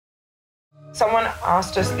Someone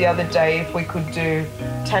asked us the other day if we could do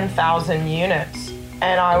 10,000 units.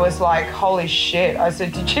 And I was like, holy shit. I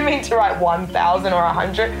said, did you mean to write 1,000 or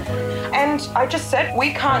 100? And I just said,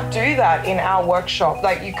 we can't do that in our workshop.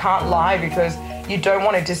 Like, you can't lie because you don't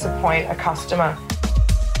want to disappoint a customer.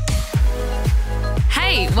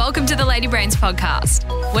 Hey, welcome to the Lady Brains podcast.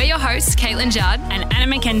 We're your hosts, Caitlin Judd and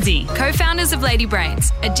Anna McKenzie, co-founders of Lady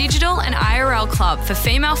Brains, a digital and IRL club for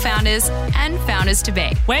female founders and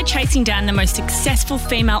founders-to-be. We're chasing down the most successful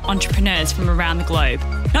female entrepreneurs from around the globe,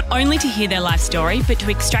 not only to hear their life story, but to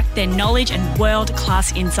extract their knowledge and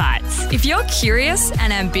world-class insights. If you're curious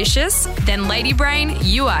and ambitious, then Lady Brain,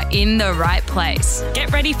 you are in the right place.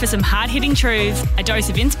 Get ready for some hard-hitting truths, a dose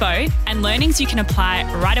of inspo, and learnings you can apply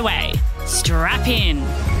right away. Strap in.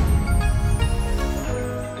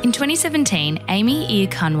 In 2017, Amy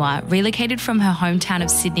Iheakanwa relocated from her hometown of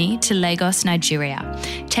Sydney to Lagos, Nigeria,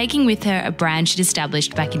 taking with her a brand she'd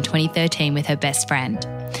established back in 2013 with her best friend.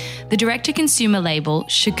 The direct-to-consumer label,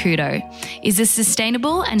 Shekudo, is a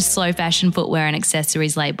sustainable and slow fashion footwear and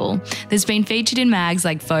accessories label that's been featured in mags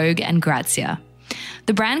like Vogue and Grazia.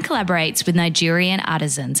 The brand collaborates with Nigerian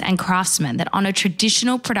artisans and craftsmen that honour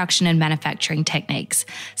traditional production and manufacturing techniques,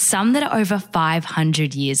 some that are over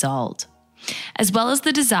 500 years old. As well as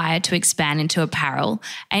the desire to expand into apparel,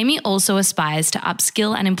 Amy also aspires to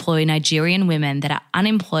upskill and employ Nigerian women that are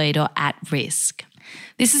unemployed or at risk.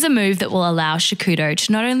 This is a move that will allow Shekudo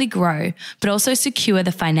to not only grow, but also secure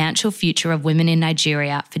the financial future of women in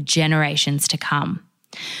Nigeria for generations to come.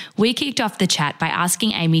 We kicked off the chat by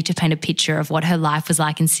asking Amy to paint a picture of what her life was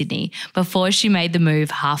like in Sydney before she made the move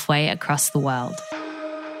halfway across the world.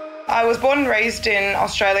 I was born and raised in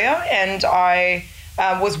Australia, and I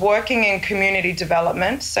was working in community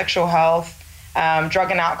development, sexual health,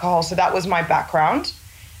 drug and alcohol. So that was my background.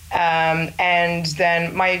 And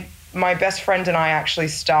then my best friend and I actually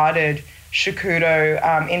started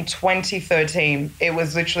Shekudo in 2013. It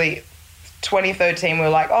was literally 2013. We were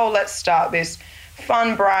like, oh, let's start this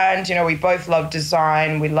fun brand. You know, we both loved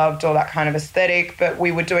design. We loved all that kind of aesthetic, but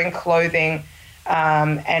we were doing clothing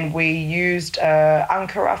and we used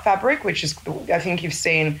Ankara fabric, which is, I think you've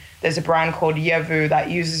seen, there's a brand called Yevu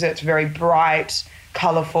that uses it. It's very bright,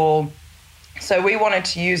 colorful. So we wanted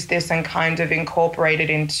to use this and kind of incorporate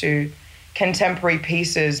it into contemporary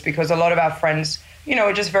pieces because a lot of our friends, you know,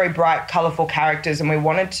 are just very bright, colorful characters, and we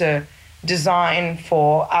wanted to design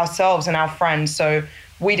for ourselves and our friends. So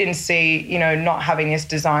we didn't see, you know, not having this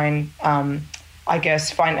design,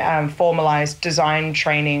 formalized design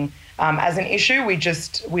training as an issue.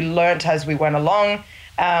 We learnt as we went along.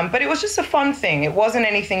 But it was just a fun thing. It wasn't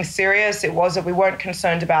anything serious. We weren't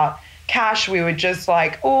concerned about cash. We were just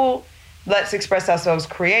like, oh, let's express ourselves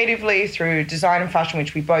creatively through design and fashion,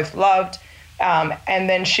 which we both loved. And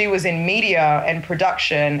then she was in media and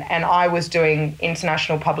production, and I was doing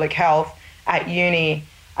international public health at uni.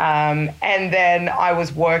 And then I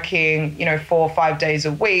was working, 4 or 5 days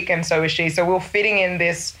a week, and so was she. So we were fitting in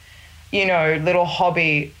this, little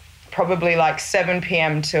hobby, probably like 7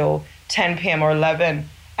 p.m. till 10 p.m. or 11.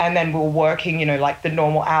 And then we were working, like the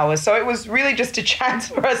normal hours. So it was really just a chance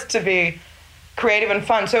for us to be creative and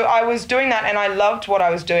fun. So I was doing that, and I loved what I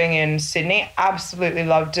was doing in Sydney. Absolutely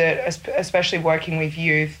loved it, especially working with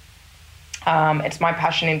youth. It's my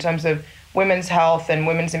passion in terms of women's health and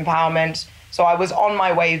women's empowerment. So I was on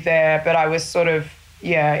my way there, but I was sort of,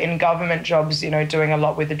 in government jobs, doing a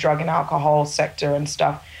lot with the drug and alcohol sector and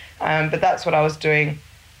stuff. But that's what I was doing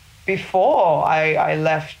before I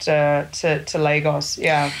left to Lagos,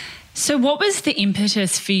 yeah. So what was the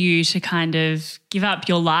impetus for you to kind of give up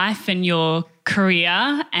your life and your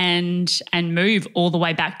career and move all the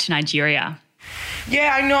way back to Nigeria?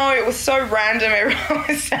 Yeah, I know. It was so random, everyone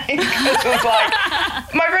was saying. Because it was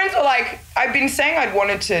like, my friends were like, I've been saying I'd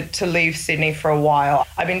wanted to leave Sydney for a while.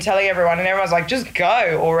 I've been telling everyone, and everyone's like, just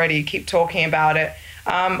go already. Keep talking about it.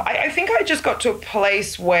 I think I just got to a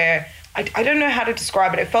place where I don't know how to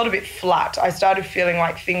describe it. It felt a bit flat. I started feeling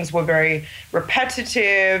like things were very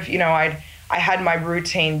repetitive. I had my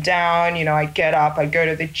routine down. I'd get up, I'd go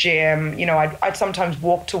to the gym. I'd sometimes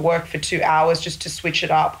walk to work for 2 hours just to switch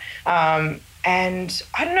it up. And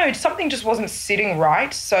I don't know, something just wasn't sitting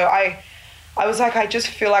right. So I was like, I just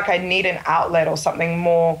feel like I need an outlet or something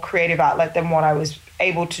more creative outlet than what I was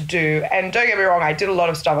able to do. And don't get me wrong, I did a lot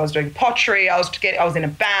of stuff. I was doing pottery, I was in a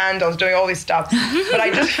band, I was doing all this stuff. But I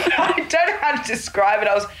don't know how to describe it.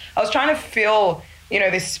 I was trying to fill,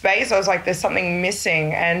 this space. I was like, there's something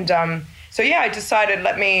missing. And I decided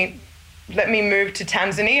let me move to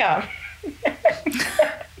Tanzania.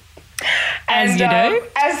 As you do.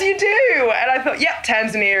 As you do. And I thought, yep,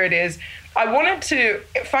 Tanzania it is. I wanted to,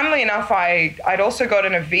 funnily enough, I'd also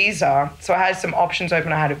gotten a visa. So I had some options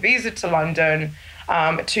open. I had a visa to London,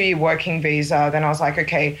 a 2-year working visa. Then I was like,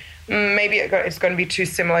 okay, maybe it's going to be too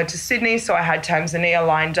similar to Sydney. So I had Tanzania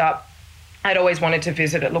lined up. I'd always wanted to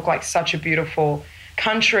visit. It looked like such a beautiful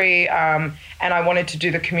country. And I wanted to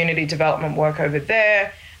do the community development work over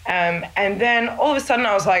there. And then all of a sudden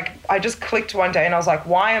I was like, I just clicked one day and I was like,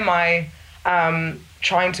 why am I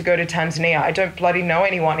trying to go to Tanzania? I don't bloody know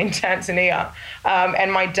anyone in Tanzania.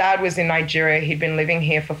 And my dad was in Nigeria. He'd been living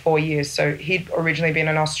here for 4 years. So he'd originally been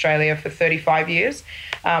in Australia for 35 years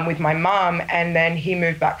with my mum. And then he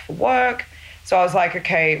moved back for work. So I was like,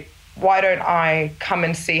 okay, why don't I come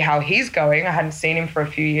and see how he's going? I hadn't seen him for a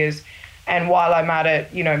few years. And while I'm at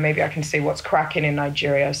it, maybe I can see what's cracking in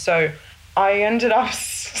Nigeria. So I ended up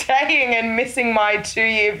staying and missing my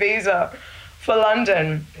 2-year visa for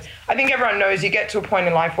London. I think everyone knows you get to a point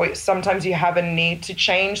in life where sometimes you have a need to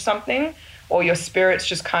change something, or your spirit's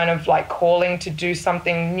just kind of like calling to do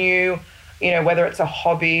something new, whether it's a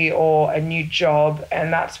hobby or a new job.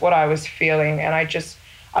 And that's what I was feeling. And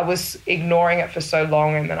I was ignoring it for so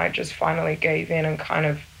long, and then I just finally gave in and kind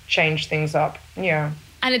of changed things up. Yeah.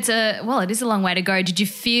 And it is a long way to go. Did you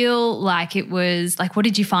feel like it was, like, what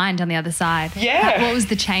did you find on the other side? Yeah. What was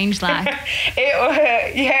the change like?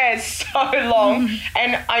 It's so long.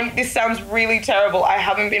 And this sounds really terrible. I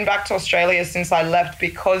haven't been back to Australia since I left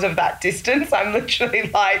because of that distance. I'm literally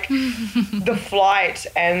like, the flight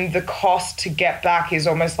and the cost to get back is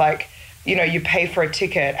almost like, you pay for a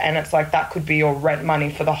ticket and it's like that could be your rent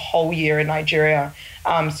money for the whole year in Nigeria.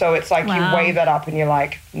 So it's like you weigh that up and you're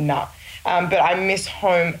like, nah. But I miss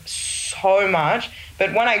home so much.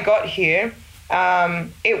 But when I got here,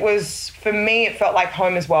 it felt like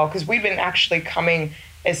home as well, because we'd been actually coming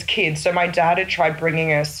as kids. So my dad had tried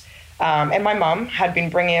bringing us, and my mum had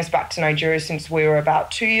been bringing us back to Nigeria since we were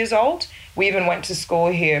about 2 years old. We even went to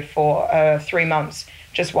school here for 3 months,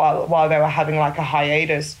 just while they were having like a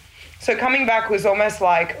hiatus. So coming back was almost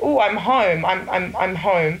like, oh, I'm home. I'm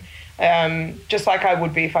home, just like I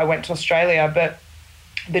would be if I went to Australia. But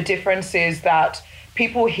the difference is that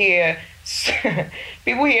people here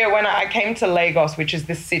when I came to Lagos, which is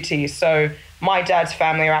the city, so my dad's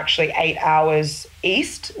family are actually 8 hours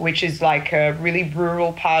east, which is like a really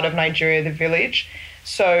rural part of Nigeria, the village.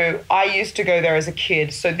 So I used to go there as a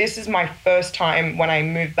kid. So this is my first time when I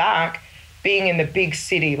moved back being in the big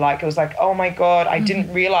city. Like, it was like, oh my God, I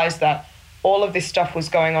didn't realize that all of this stuff was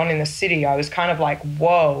going on in the city. I was kind of like,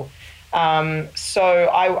 whoa. So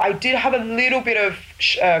I did have a little bit of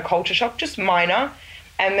culture shock, just minor.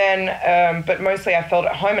 And then, but mostly I felt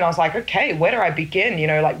at home and I was like, okay, where do I begin?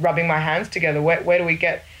 Like rubbing my hands together, where do we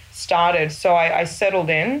get started? So I settled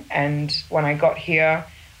in, and when I got here,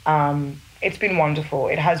 it's been wonderful.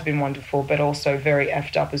 It has been wonderful, but also very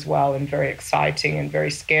effed up as well, and very exciting and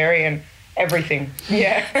very scary and everything.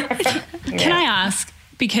 Yeah. Can I ask,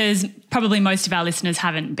 because probably most of our listeners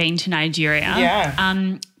haven't been to Nigeria.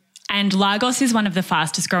 Yeah. And Lagos is one of the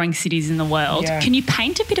fastest growing cities in the world. Yeah. Can you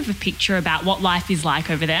paint a bit of a picture about what life is like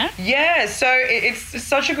over there? Yeah, so it's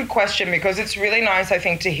such a good question, because it's really nice, I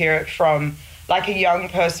think, to hear it from like a young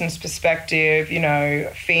person's perspective,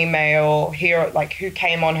 female, hear like who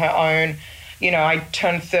came on her own. I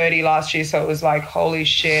turned 30 last year, so it was like, holy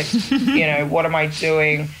shit, what am I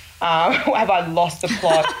doing? Have I lost the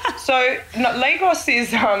plot? So Lagos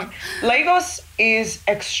is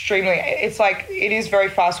extremely, it's like, it is very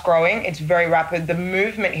fast growing. It's very rapid. The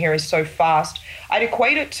movement here is so fast. I'd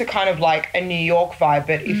equate it to kind of like a New York vibe,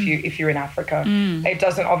 but if you're in Africa, it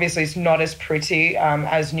doesn't, obviously it's not as pretty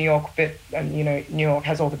as New York, but New York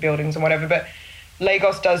has all the buildings and whatever, but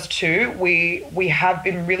Lagos does too. We have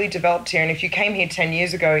been really developed here. And if you came here 10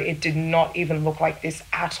 years ago, it did not even look like this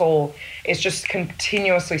at all. It's just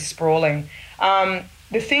continuously sprawling.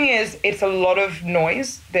 The thing is, it's a lot of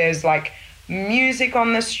noise. There's like music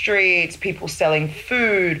on the streets, people selling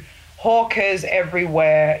food, hawkers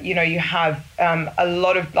everywhere. You have a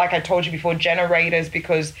lot of, like I told you before, generators,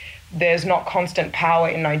 because there's not constant power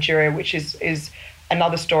in Nigeria, which is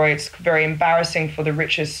another story. It's very embarrassing for the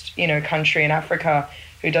richest, country in Africa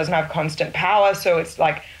who doesn't have constant power. So it's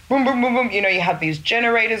like boom, boom, boom, boom. You have these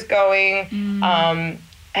generators going.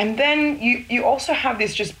 And then you also have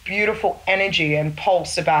this just beautiful energy and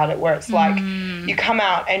pulse about it, where it's like you come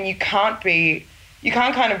out and you can't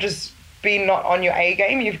kind of just be not on your A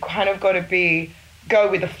game. You've kind of got to go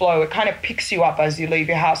with the flow. It kind of picks you up as you leave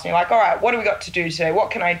your house, and you're like, all right, what do we got to do today?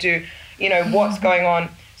 What can I do? What's going on?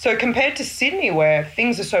 So compared to Sydney, where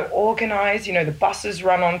things are so organized, the buses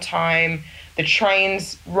run on time, the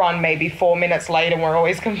trains run maybe 4 minutes late and we're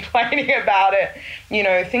always complaining about it.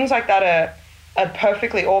 Things like that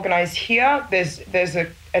perfectly organized. Here, there's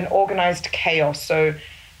an organized chaos. So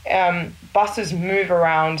buses move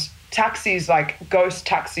around. Taxis, like ghost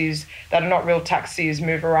taxis that are not real taxis,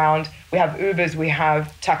 move around. We have Ubers, we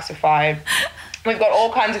have Taxify. We've got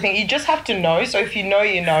all kinds of things. You just have to know. So if you know,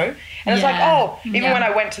 you know. And it's like, oh, even when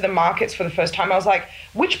I went to the markets for the first time, I was like,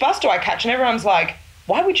 which bus do I catch? And everyone's like,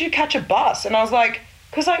 why would you catch a bus? And I was like,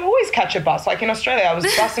 because I always catch a bus. Like in Australia, I was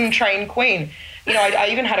bus and train queen. You know, I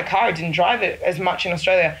even had a car. I didn't drive it as much in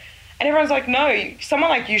Australia. And everyone's like, no, someone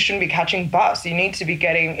like you shouldn't be catching bus. You need to be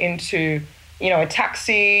getting into, you know, a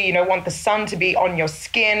taxi, you know, want the sun to be on your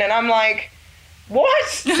skin. And I'm like, what?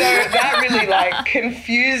 So that really like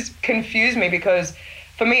confused me, because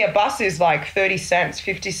for me, a bus is like 30 cents,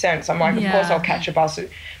 50 cents. I'm like, of course I'll catch a bus.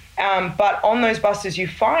 But on those buses, you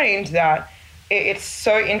find that it's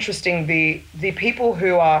so interesting. The people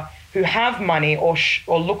who have money or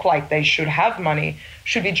look like they should have money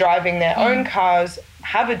should be driving their own cars,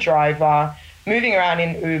 have a driver, moving around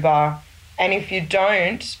in Uber. And if you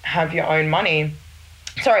don't have your own money,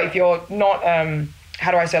 if you're not,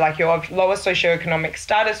 like you're of lower socioeconomic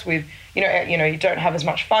status with, you don't have as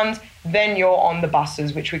much funds, then you're on the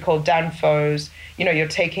buses, which we call danfos. You know, you're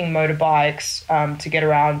taking motorbikes to get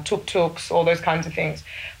around, tuk-tuks, all those kinds of things.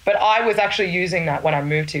 But I was actually using that when I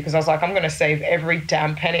moved here, because I was like, I'm going to save every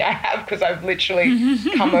damn penny I have, because I've literally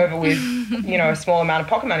come over with, a small amount of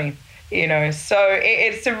pocket money, So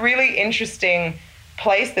it's a really interesting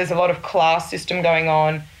place. There's a lot of class system going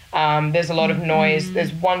on. There's a lot of noise.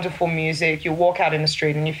 There's wonderful music. You walk out in the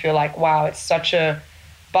street and you feel like, wow, it's such a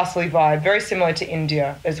bustly vibe. Very similar to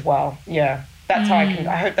India as well. Yeah. That's how I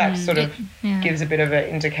hope that sort of gives a bit of an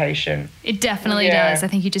indication. It definitely does. I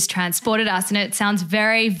think you just transported us, and it sounds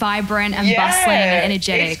very vibrant and bustling and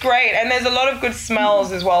energetic. It's great. And there's a lot of good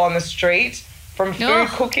smells as well on the street from food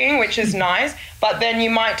cooking, which is nice. But then you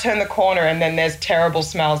might turn the corner and then there's terrible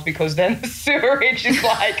smells, because then the sewerage is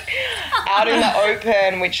like out in the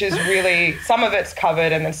open, which is really, some of it's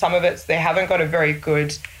covered and then some of they haven't got a very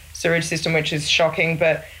good sewage system, which is shocking.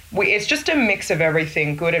 But it's just a mix of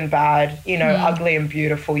everything, good and bad, ugly and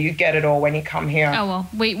beautiful. You get it all when you come here. Oh, well,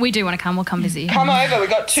 we do want to come. We'll come visit you. Come over. We've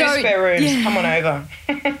got 2 spare rooms. Yeah. Come on over.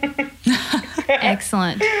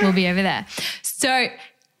 Excellent. We'll be over there. So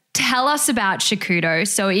tell us about Shekudo.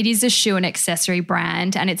 So it is a shoe and accessory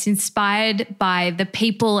brand, and it's inspired by the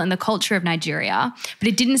people and the culture of Nigeria, but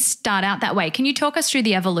it didn't start out that way. Can you talk us through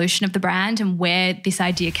the evolution of the brand and where this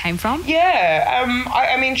idea came from? Yeah.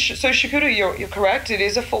 So Shekudo, you're correct. It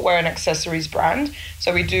is a footwear and accessories brand.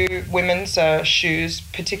 So we do women's shoes,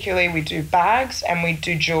 particularly. We do bags and we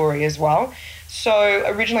do jewelry as well. So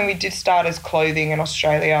originally we did start as clothing in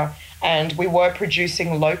Australia, and we were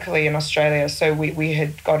producing locally in Australia. So we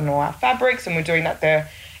had gotten all our fabrics and we're doing that there.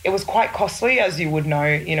 It was quite costly, as you would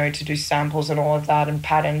know, to do samples and all of that and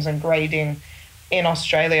patterns and grading in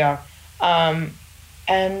Australia. And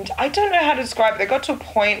I don't know how to describe it. It got to a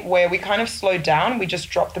point where we kind of slowed down. We just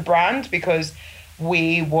dropped the brand because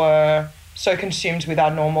we were so consumed with our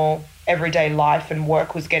normal everyday life, and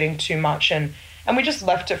work was getting too much. And we just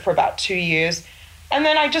left it for about 2 years. And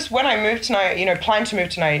then when I moved to, planned to move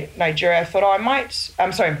to Nigeria, I thought,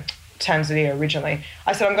 Tanzania originally.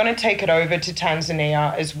 I said, I'm going to take it over to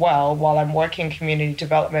Tanzania as well while I'm working community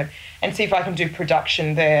development and see if I can do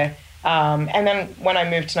production there. And then when I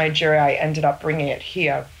moved to Nigeria, I ended up bringing it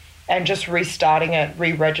here and just restarting it,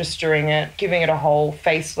 re-registering it, giving it a whole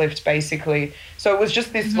facelift, basically. So it was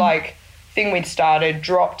just this thing we'd started,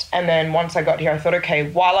 dropped. And then once I got here, I thought, okay,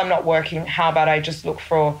 while I'm not working, how about I just look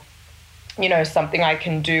for something I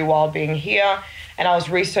can do while being here. And I was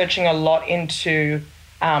researching a lot into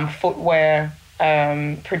footwear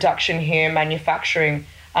production here, manufacturing.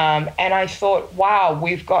 And I thought, wow,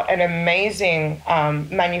 we've got an amazing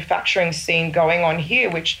manufacturing scene going on here,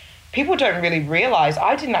 which people don't really realize.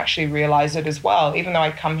 I didn't actually realize it as well, even though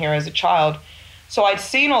I'd come here as a child. So I'd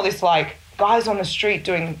seen all this guys on the street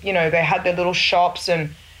doing, they had their little shops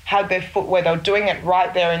and had their footwear. They were doing it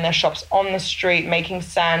right there in their shops on the street, making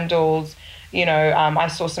sandals. I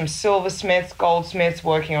saw some silversmiths, goldsmiths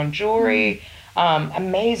working on jewelry,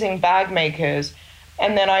 amazing bag makers.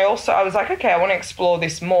 And then I was like, okay, I want to explore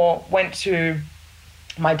this more. Went to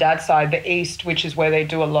my dad's side, the east, which is where they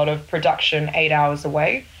do a lot of production 8 hours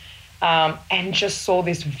away, and just saw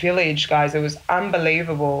this village, guys. It was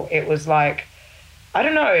unbelievable. It was like, I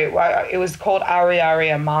don't know, it was called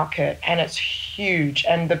Ariaria Market, and it's huge.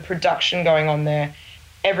 And the production going on there,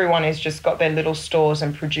 everyone has just got their little stores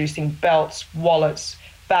and producing belts, wallets,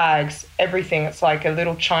 bags, everything. It's like a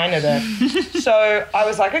little China there. So I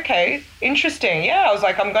was like, okay, interesting. Yeah, I was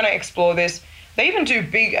like, I'm going to explore this. They even do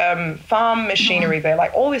big farm machinery there,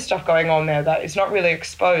 like all this stuff going on there that is not really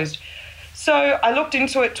exposed. So I looked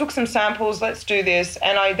into it, took some samples, let's do this.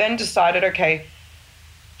 And I then decided, okay,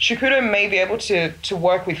 Shekudo may be able to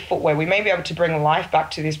work with footwear. We may be able to bring life back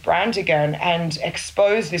to this brand again and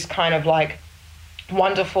expose this kind of like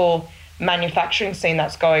wonderful manufacturing scene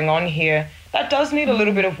that's going on here. That does need a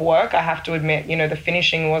little bit of work, I have to admit. You know, the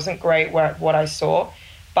finishing wasn't great what I saw.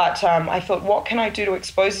 But I thought, what can I do to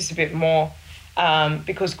expose this a bit more?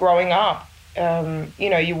 Because growing up, you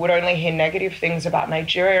know, you would only hear negative things about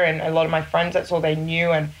Nigeria, and a lot of my friends, that's all they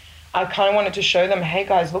knew. And I kind of wanted to show them, hey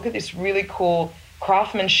guys, look at this really cool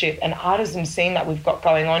craftsmanship and artisan scene that we've got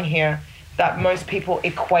going on here that most people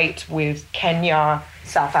equate with Kenya,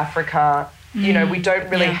 South Africa. You know, we don't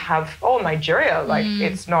really have, Nigeria, like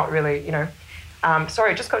it's not really, you know.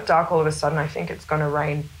 Sorry, it just got dark all of a sudden. I think it's going to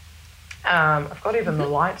rain. I've got even the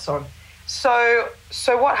lights on. So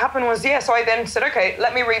what happened was, so I then said, okay,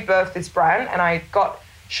 let me rebirth this brand. And I got,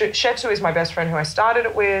 Shetu is my best friend who I started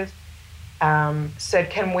it with, said,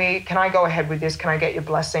 can I go ahead with this? Can I get your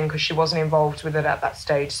blessing? Because she wasn't involved with it at that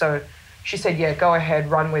stage. So she said, yeah, go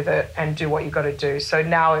ahead, run with it and do what you got to do. So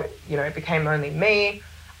now, you know, it became only me.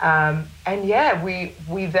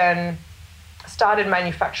 We then started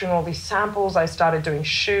manufacturing all these samples. I started doing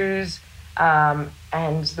shoes.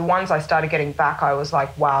 And the ones I started getting back, I was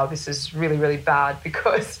like, wow, this is really, really bad,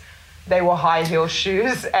 because they were high heel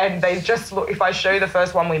shoes and they just look, if I show you the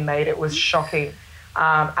first one we made, it was shocking,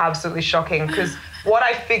 absolutely shocking. Because what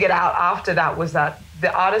I figured out after that was that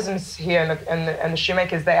the artisans here and the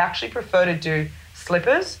shoemakers, they actually prefer to do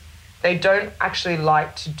slippers. They don't actually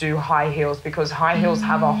like to do high heels, because high heels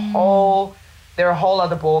have they're a whole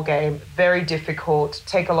other ball game, very difficult,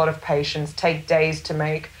 take a lot of patience, take days to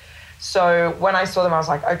make. So when I saw them, I was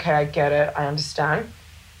like, okay, I get it, I understand.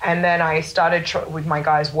 And then I started with my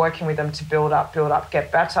guys, working with them to build up,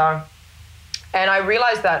 get better. And I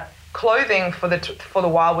realized that clothing for the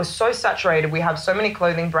while was so saturated. We have so many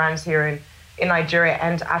clothing brands here in Nigeria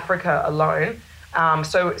and Africa alone.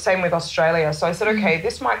 So same with Australia. So I said, okay,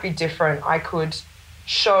 this might be different. I could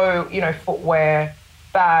show, you know, footwear,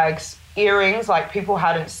 bags, earrings, like people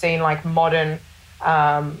hadn't seen like modern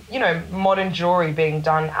jewelry being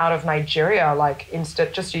done out of Nigeria, like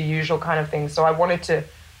instead just your usual kind of thing. So I wanted to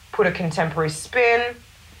put a contemporary spin.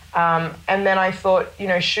 And then I thought, you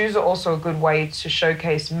know, shoes are also a good way to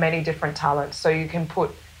showcase many different talents. So you can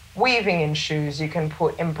put weaving in shoes, you can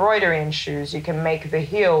put embroidery in shoes, you can make the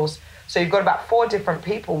heels. So you've got about 4 different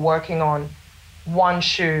people working on one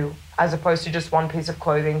shoe, as opposed to just one piece of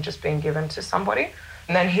clothing just being given to somebody.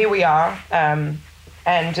 And then here we are.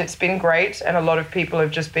 And it's been great. And a lot of people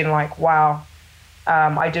have just been like, wow,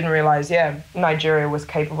 I didn't realize, Nigeria was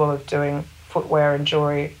capable of doing footwear and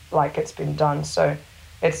jewelry like it's been done. So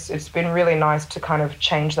it's been really nice to kind of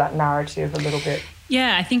change that narrative a little bit.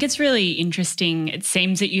 Yeah, I think it's really interesting. It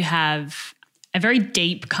seems that you have a very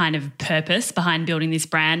deep kind of purpose behind building this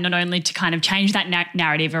brand, not only to kind of change that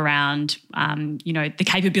narrative around, the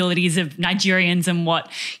capabilities of Nigerians and what,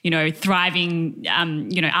 thriving,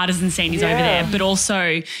 artisan scene is over there, but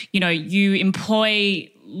also, you employ,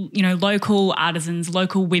 local artisans,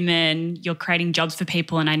 local women, you're creating jobs for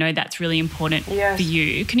people, and I know that's really important for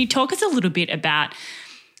you. Can you talk us a little bit about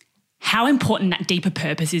how important that deeper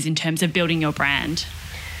purpose is in terms of building your brand?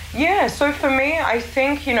 Yeah, so for me, I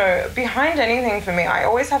think, behind anything for me, I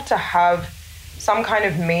always have to have some kind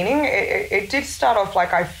of meaning. It did start off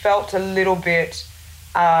like I felt a little bit,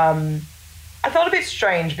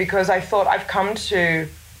 strange, because I thought I've come to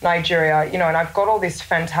Nigeria, and I've got all this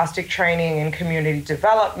fantastic training in community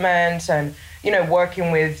development and,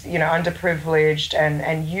 working with, underprivileged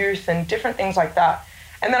and youth and different things like that.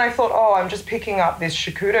 And then I thought, I'm just picking up this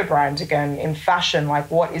Shekudo brand again in fashion.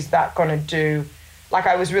 Like, what is that going to do? Like,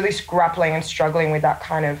 I was really grappling and struggling with that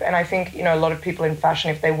kind of, and I think, a lot of people in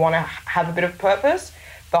fashion, if they want to have a bit of purpose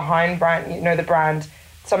behind brand, the brand,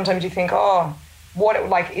 sometimes you think,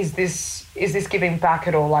 is this giving back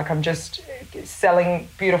at all? Like, I'm just selling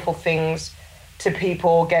beautiful things to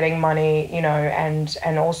people, getting money,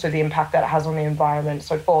 and also the impact that it has on the environment,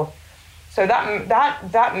 so forth. So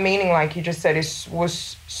that meaning, like you just said,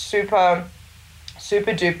 was super,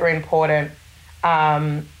 super duper important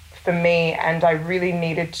for me, and I really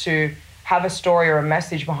needed to have a story or a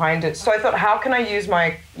message behind it. So I thought, how can I use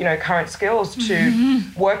my current skills to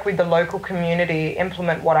work with the local community,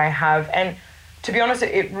 implement what I have? And to be honest,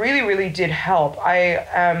 it really, really did help.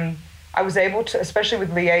 I was able to, especially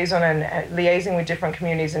with liaison and liaising with different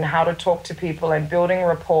communities and how to talk to people and building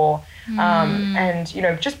rapport, and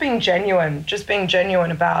just being genuine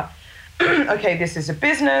about, okay, this is a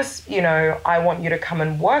business, I want you to come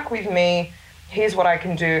and work with me here's what I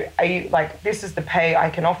can do. Are you, like, this is the pay I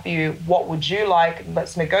can offer you. What would you like?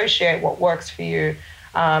 Let's negotiate what works for you.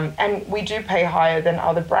 And we do pay higher than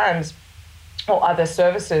other brands or other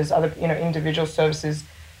services, other, individual services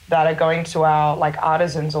that are going to our, like,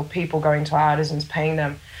 artisans, or people going to our artisans, paying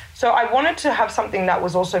them. So I wanted to have something that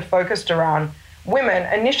was also focused around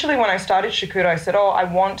women. Initially, when I started Shekudo, I said, I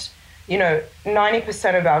want,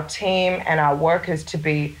 90% of our team and our workers to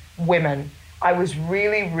be women. I was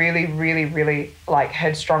really, really, really, really, like,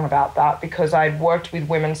 headstrong about that, because I'd worked with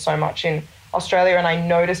women so much in Australia, and I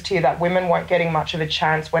noticed here that women weren't getting much of a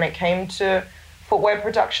chance when it came to footwear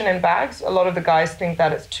production and bags. A lot of the guys think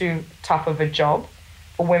that it's too tough of a job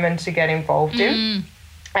for women to get involved in.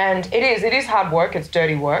 And it is hard work, it's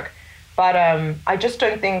dirty work. But I just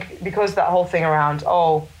don't think, because that whole thing around,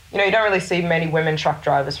 you don't really see many women truck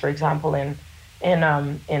drivers, for example, in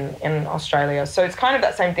Australia. So it's kind of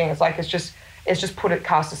that same thing. It's like, it's just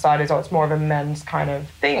cast aside as, it's more of a men's kind of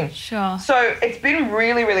thing. Sure. So it's been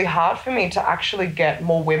really, really hard for me to actually get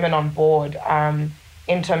more women on board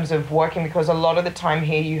in terms of working, because a lot of the time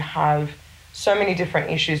here you have so many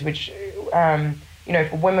different issues, which,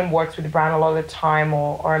 if a woman works with a brand a lot of the time,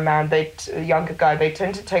 or a man, a younger guy, they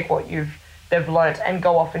tend to take what they've learnt and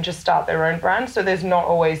go off and just start their own brand. So there's not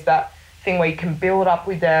always that thing where you can build up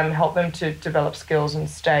with them, help them to develop skills and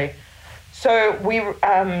stay. So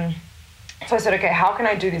so I said, okay, how can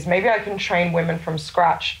I do this? Maybe I can train women from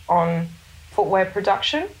scratch on footwear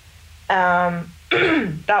production.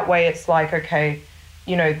 That way it's like, okay,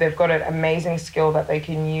 they've got an amazing skill that they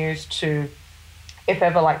can use to, if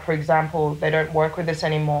ever, like, for example, they don't work with us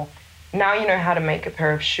anymore, now you know how to make a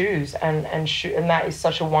pair of shoes, and that is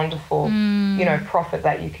such a wonderful, profit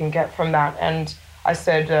that you can get from that. And I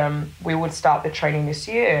said we would start the training this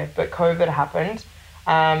year, but COVID happened.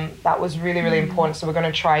 That was really, really important. So we're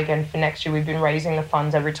going to try again for next year. We've been raising the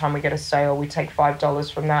funds every time we get a sale. We take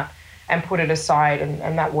 $5 from that and put it aside,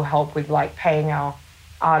 and that will help with, like, paying our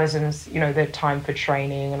artisans, their time for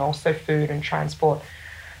training, and also food and transport.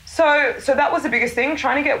 So that was the biggest thing,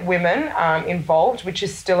 trying to get women involved, which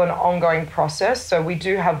is still an ongoing process. So we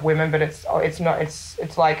do have women, but it's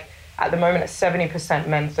like, at the moment it's 70%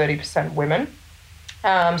 men, 30% women.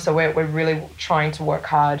 So we're really trying to work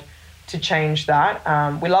hard to change that.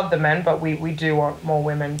 We love the men, but we do want more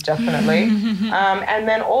women, definitely. And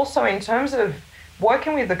then also in terms of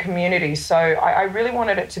working with the community, so I really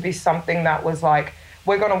wanted it to be something that was like,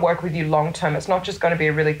 we're going to work with you long term. It's not just going to be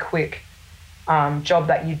a really quick job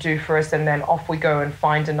that you do for us and then off we go and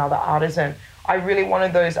find another artisan. I really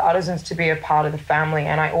wanted those artisans to be a part of the family,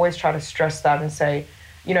 and I always try to stress that and say,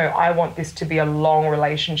 I want this to be a long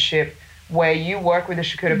relationship where you work with the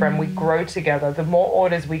Shekudo brand, we grow together. The more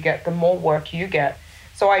orders we get, the more work you get.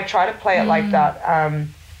 So I try to play it like that.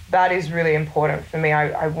 That is really important for me.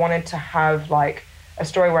 I wanted to have, like, a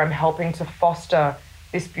story where I'm helping to foster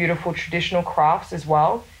this beautiful traditional crafts as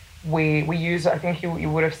well. We use, I think you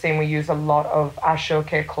would have seen, we use a lot of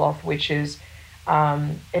ashoke cloth, which is,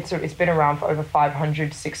 it's been around for over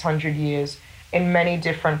 500, 600 years in many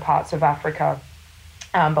different parts of Africa.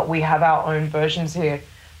 But we have our own versions here.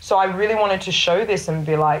 So I really wanted to show this and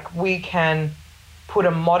be like, we can put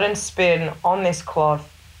a modern spin on this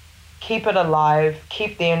cloth, keep it alive,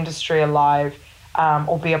 keep the industry alive,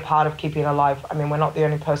 or be a part of keeping it alive. I mean, we're not the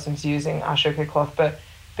only persons using ashoke cloth, but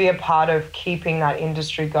be a part of keeping that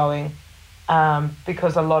industry going,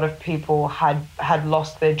 because a lot of people had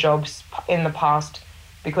lost their jobs in the past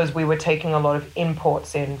because we were taking a lot of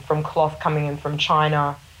imports in from cloth coming in from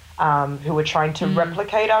China, who were trying to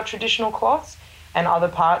replicate our traditional cloths and other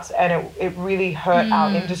parts, and it really hurt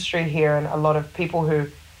our industry here. And a lot of people who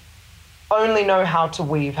only know how to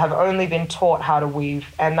weave have only been taught how to weave,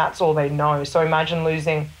 and that's all they know. So imagine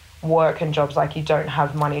losing work and jobs, like you don't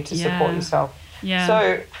have money to support yourself. Yeah.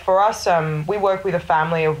 So for us, we work with a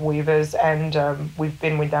family of weavers, and we've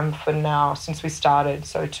been with them for now since we started,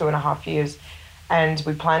 so 2.5 years, and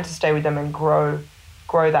we plan to stay with them and grow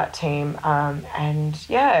that team.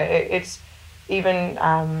 It's even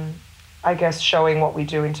I guess showing what we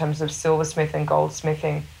do in terms of silversmith and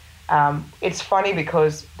goldsmithing. It's funny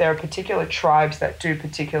because there are particular tribes that do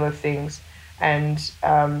particular things, and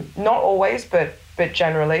not always, but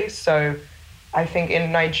generally. So I think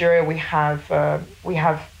in Nigeria we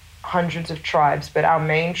have hundreds of tribes, but our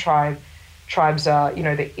main tribes are,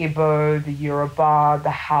 the Igbo, the Yoruba,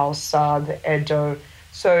 the Hausa, the Edo.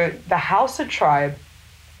 So the Hausa tribe,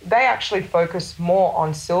 they actually focus more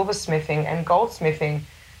on silversmithing and goldsmithing.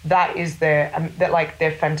 That is they're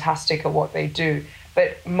fantastic at what they do.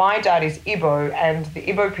 But my dad is Igbo, and the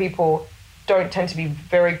Igbo people don't tend to be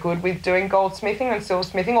very good with doing goldsmithing and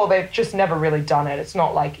silversmithing, or they've just never really done it. It's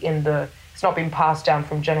not like in the it's not been passed down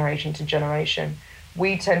from generation to generation.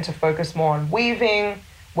 We tend to focus more on weaving.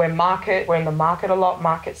 We're in the market a lot,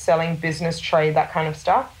 market selling, business, trade, that kind of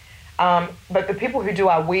stuff. But the people who do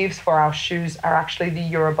our weaves for our shoes are actually the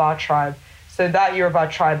Yoruba tribe. So that Yoruba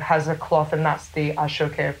tribe has a cloth, and that's the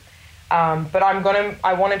ashoke. But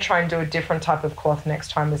I want to try and do a different type of cloth next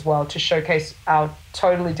time as well to showcase our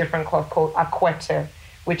totally different cloth called akwete,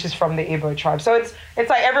 which is from the Igbo tribe. So it's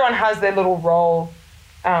like everyone has their little role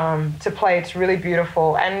to play. It's really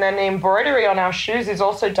beautiful. And then the embroidery on our shoes is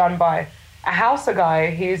also done by a Hausa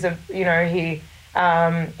guy. He has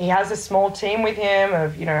a small team with him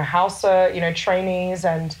of, Hausa, trainees,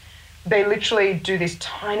 and they literally do this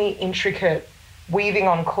tiny, intricate weaving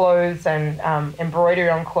on clothes and embroidery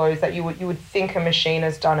on clothes that you would think a machine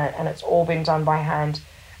has done it, and it's all been done by hand.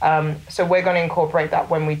 So we're going to incorporate that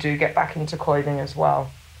when we do get back into clothing as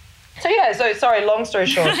well. So sorry, long story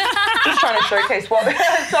short, just trying to showcase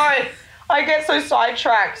sorry, I get so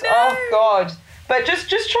sidetracked. No. Oh God. But just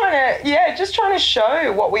trying to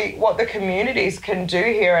show what the communities can do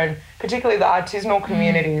here, and particularly the artisanal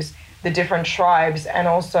communities, the different tribes, and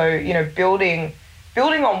also, building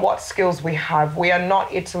on what skills we have. We are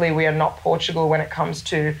not Italy, we are not Portugal when it comes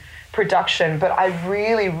to production, but I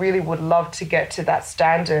really, really would love to get to that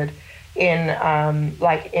standard in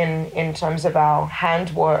terms of our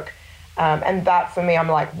handwork. And that for me, I'm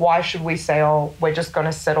like, why should we say, oh, we're just going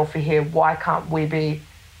to settle for here? Why can't we be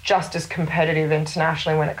just as competitive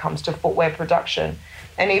internationally when it comes to footwear production?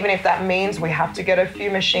 And even if that means we have to get a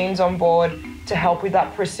few machines on board to help with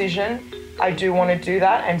that precision, I do want to do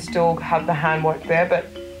that and still have the handwork there, but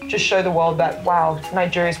just show the world that, wow,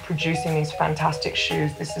 Nigeria is producing these fantastic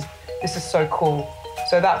shoes. This is so cool.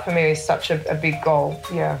 So that for me is such a big goal.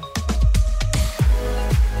 Yeah.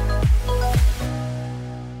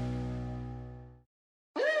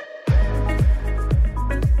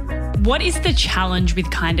 What is the challenge with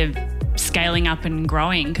kind of scaling up and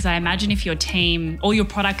growing? Because I imagine if your team, all your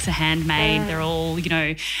products are handmade, they're all,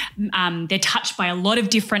 they're touched by a lot of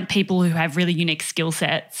different people who have really unique skill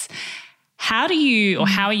sets. How are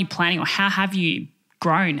you planning, or how have you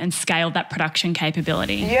grown and scaled that production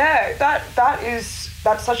capability? Yeah,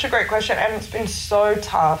 that's such a great question, and it's been so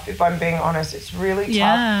tough, if I'm being honest. It's really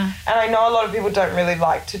tough. And I know a lot of people don't really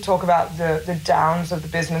like to talk about the downs of the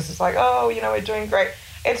business. It's like, oh, we're doing great.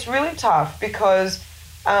 It's really tough because,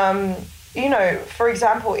 for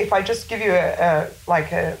example, if I just give you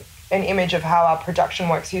an image of how our production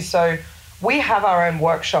works here. So we have our own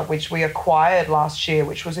workshop, which we acquired last year,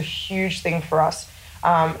 which was a huge thing for us.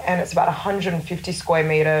 And it's about 150 square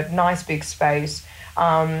meter, nice big space.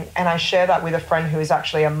 And I share that with a friend who is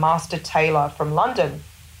actually a master tailor from London.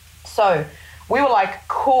 So we were like,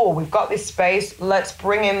 cool, we've got this space. Let's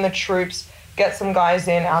bring in the troops, get some guys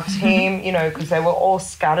in our team, because they were all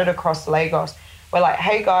scattered across Lagos. We're like,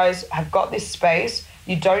 hey guys, I've got this space.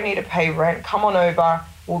 You don't need to pay rent. Come on over.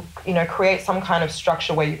 We'll, create some kind of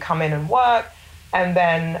structure where you come in and work. And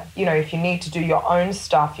then, if you need to do your own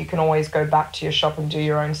stuff, you can always go back to your shop and do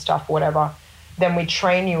your own stuff, whatever. Then we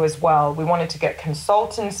train you as well. We wanted to get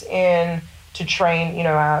consultants in to train,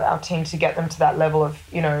 our team, to get them to that level of,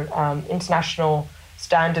 international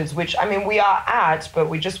standards, which, we are at, but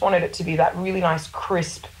we just wanted it to be that really nice,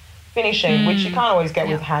 crisp finishing, which you can't always get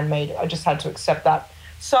with handmade. I just had to accept that.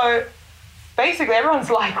 So basically everyone's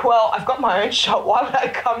like, well, I've got my own shop. Why would I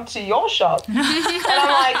come to your shop? And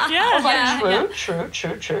I'm like, true.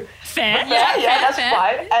 Fair. That's fair.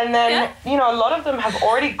 fine. And then, a lot of them have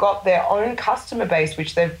already got their own customer base,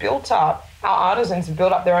 which they've built up. Our artisans have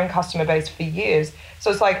built up their own customer base for years.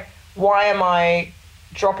 So it's like, why am I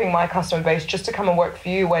dropping my customer base just to come and work for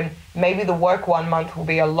you when maybe the work one month will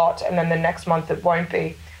be a lot and then the next month it won't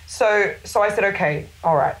be? So I said, okay,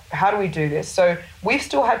 all right, how do we do this? So we've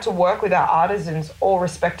still had to work with our artisans all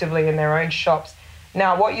respectively in their own shops.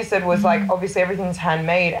 Now, what you said was like, obviously everything's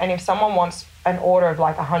handmade. And if someone wants an order of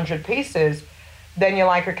like 100 pieces, then you're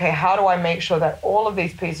like, okay, how do I make sure that all of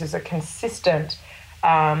these pieces are consistent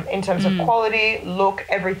in terms of quality, look,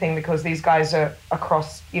 everything, because these guys are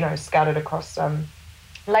across, scattered across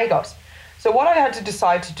Lagos. So what I had to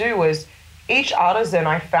decide to do was, each artisan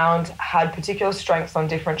I found had particular strengths on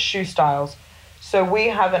different shoe styles. So we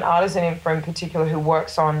have an artisan in particular who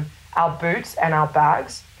works on our boots and our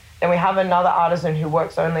bags. Then we have another artisan who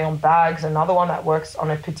works only on bags, another one that works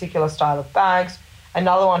on a particular style of bags,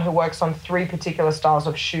 another one who works on 3 particular styles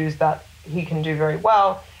of shoes that he can do very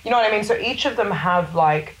well. You know what I mean? So each of them have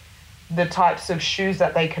like the types of shoes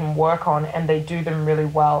that they can work on, and they do them really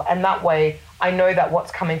well. And that way I know that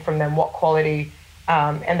what's coming from them, what quality,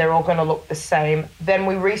 and they're all going to look the same. Then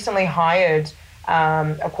we recently hired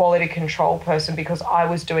a quality control person, because I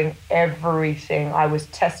was doing everything. I was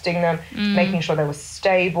testing them, making sure they were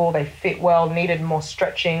stable, they fit well, needed more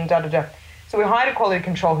stretching, So we hired a quality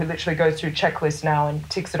control who literally goes through checklists now and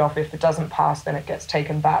ticks it off. If it doesn't pass, then it gets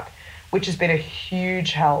taken back, which has been a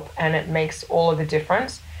huge help, and it makes all of the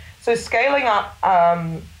difference. So scaling up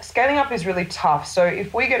is really tough. So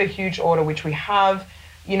if we get a huge order, which we have,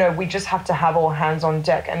 we just have to have all hands on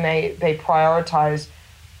deck, and they prioritize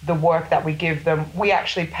the work that we give them. We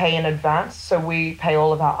actually pay in advance. So we pay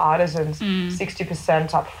all of our artisans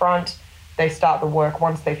 60% up front. They start the work.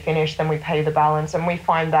 Once they finish, then we pay the balance. And we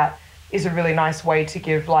find that is a really nice way to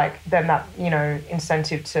give them that,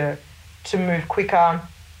 incentive to move quicker.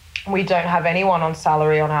 We don't have anyone on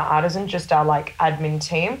salary on our artisan, just our admin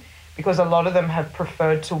team, because a lot of them have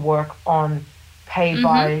preferred to work on pay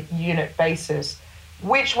by unit basis,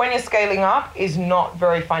 which when you're scaling up is not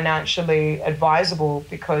very financially advisable,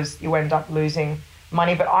 because you end up losing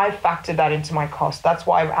money. But I factored that into my cost. That's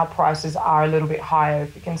why our prices are a little bit higher,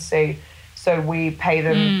 if you can see. So we pay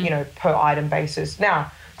them, per item basis.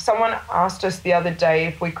 Now, someone asked us the other day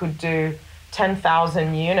if we could do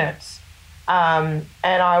 10,000 units. And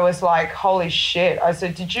I was like, holy shit. I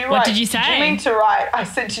said, what did you say? Did you mean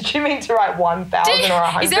to write 1,000 or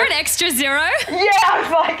 100? Is there an extra zero? Yeah, I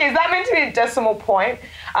was like, is that meant to be a decimal point?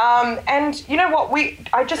 And you know what?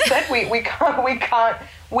 I just said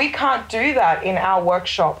we can't do that in our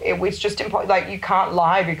workshop. It's just important. You can't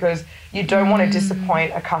lie, because you don't want to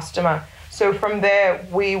disappoint a customer. So from there,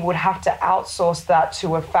 we would have to outsource that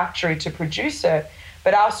to a factory to produce it.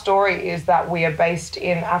 But our story is that we are based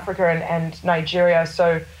in Africa and Nigeria,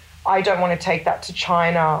 so I don't want to take that to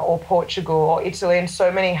China or Portugal or Italy, and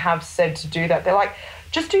so many have said to do that. They're like,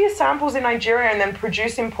 just do your samples in Nigeria and then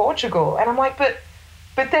produce in Portugal. And I'm like, but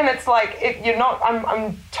then it's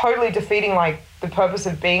I'm totally defeating the purpose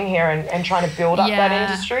of being here and trying to build up that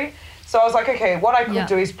industry. So I was like, okay, what I could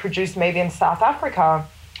do is produce maybe in South Africa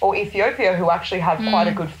or Ethiopia, who actually have quite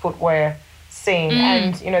a good footwear scene,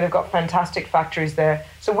 and they've got fantastic factories there.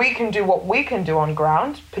 So we can do what we can do on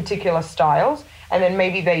ground, particular styles, and then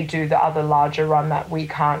maybe they do the other larger run that we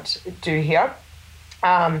can't do here.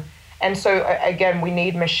 And so again, we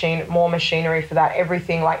need more machinery for that.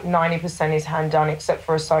 Everything 90% is hand done, except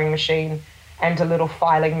for a sewing machine and a little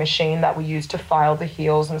filing machine that we use to file the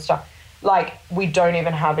heels and stuff. We don't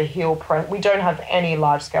even have a heel press. We don't have any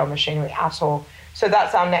large scale machinery at all. So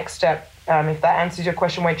that's our next step. If that answers your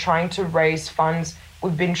question, we're trying to raise funds.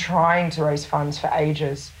 We've been trying to raise funds for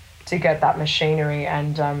ages to get that machinery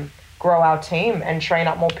and grow our team and train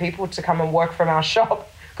up more people to come and work from our shop,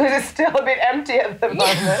 because it's still a bit empty at the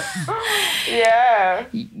moment. Yeah.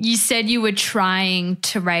 You said you were trying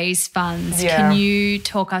to raise funds. Yeah. Can you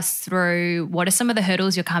talk us through what are some of the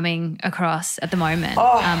hurdles you're coming across at the moment,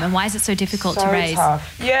 and why is it so difficult to raise?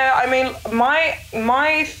 Tough. Yeah, I mean,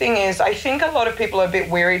 my thing is, I think a lot of people are a bit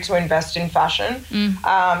weary to invest in fashion,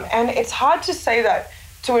 and it's hard to say that,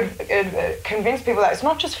 to convince people that it's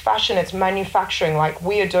not just fashion, it's manufacturing.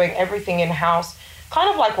 We are doing everything in-house, kind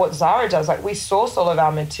of like what Zara does. We source all of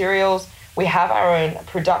our materials, we have our own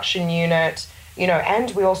production unit,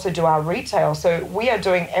 and we also do our retail. So we are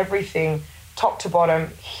doing everything top to bottom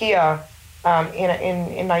here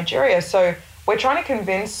in Nigeria. So we're trying to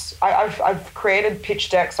convince, I've created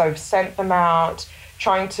pitch decks, I've sent them out,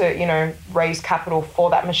 trying to, raise capital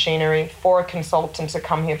for that machinery, for a consultant to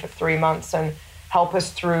come here for 3 months and help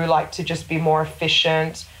us through, to just be more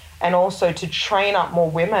efficient, and also to train up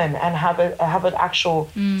more women and have an actual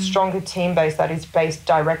stronger team base that is based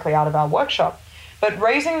directly out of our workshop. But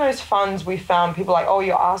raising those funds, we found people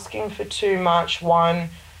you're asking for too much. 1,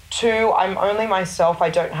 2, I'm only myself.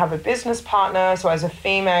 I don't have a business partner. So as a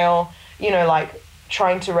female,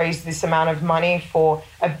 trying to raise this amount of money for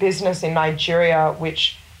a business in Nigeria,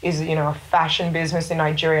 which is, a fashion business in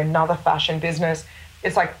Nigeria, another fashion business,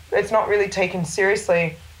 it's not really taken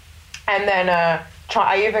seriously. And then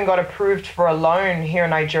I even got approved for a loan here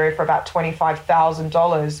in Nigeria for about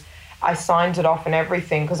 $25,000. I signed it off and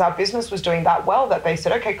everything, because our business was doing that well that they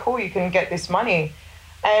said, okay, cool, you can get this money.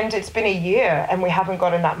 And it's been a year and we haven't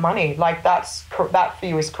gotten that money. That for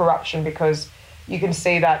you is corruption, because you can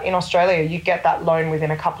see that in Australia, you get that loan within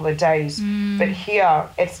a couple of days. But here,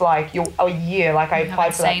 it's you're a year. I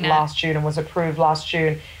applied for that last June and was approved last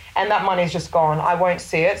June. And that money's just gone. I won't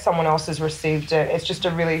see it. Someone else has received it. It's just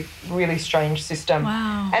a really, really strange system.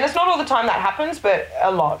 Wow. And it's not all the time that happens, but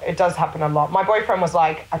a lot. It does happen a lot. My boyfriend was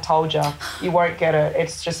like, I told you, you won't get it.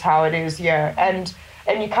 It's just how it is, yeah. And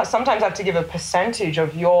you sometimes have to give a percentage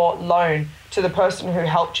of your loan to the person who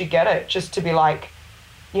helped you get it, just to be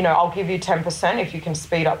I'll give you 10% if you can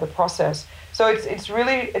speed up the process. So it's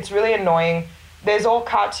really annoying. there's all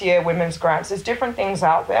Cartier women's grants. There's different things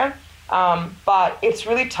out there. But it's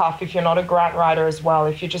really tough if you're not a grant writer as well,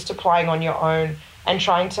 if you're just applying on your own and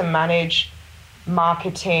trying to manage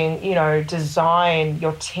marketing, you know, design,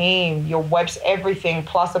 your team, your webs, everything,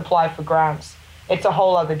 plus apply for grants. It's a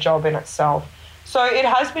whole other job in itself. So it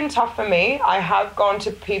has been tough for me. I have gone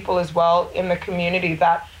to people as well in the community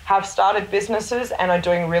that have started businesses and are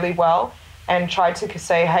doing really well and tried to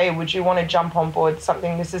say, hey, would you want to jump on board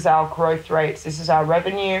something? This is our growth rates. This is our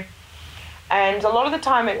revenue. And a lot of the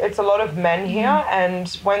time it's a lot of men here. And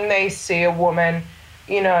when they see a woman,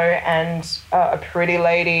 you know, and a pretty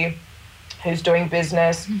lady who's doing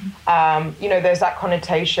business, you know, there's that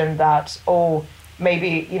connotation that, oh,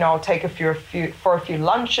 maybe, you know, I'll take for a few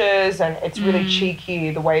lunches, and it's really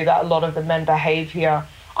cheeky the way that a lot of the men behave here.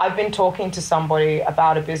 I've been talking to somebody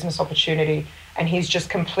about a business opportunity, and he's just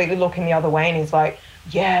completely looking the other way, and he's like,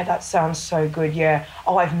 yeah, that sounds so good, yeah.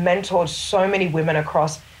 Oh, I've mentored so many women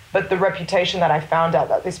across, but the reputation that I found out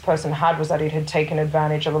that this person had was that he had taken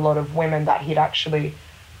advantage of a lot of women that he'd actually,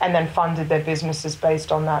 and then funded their businesses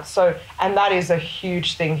based on that. So, and that is a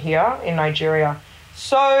huge thing here in Nigeria.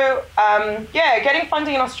 So, yeah, getting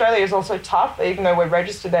funding in Australia is also tough, even though we're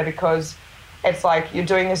registered there, because it's like you're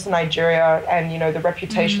doing this in Nigeria, and, you know, the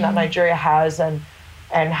reputation that Nigeria has, and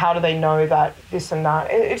how do they know that this and that?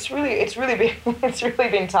 It's really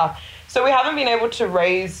been tough. So we haven't been able to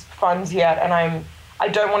raise funds yet, and I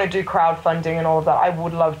don't want to do crowdfunding and all of that. I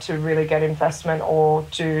would love to really get investment or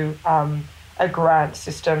do a grant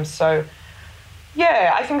system. So,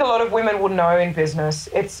 yeah, I think a lot of women will know in business.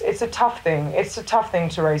 It's a tough thing. It's a tough thing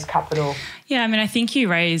to raise capital. Yeah, I mean, I think you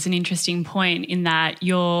raise an interesting point in that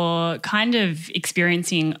you're kind of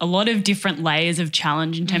experiencing a lot of different layers of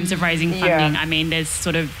challenge in terms of raising funding. I mean, there's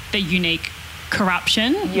sort of the unique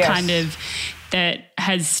corruption kind of that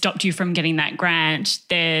has stopped you from getting that grant.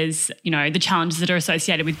 There's, you know, the challenges that are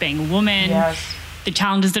associated with being a woman. The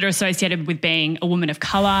challenges that are associated with being a woman of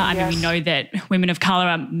colour. I mean, we know that women of colour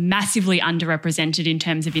are massively underrepresented in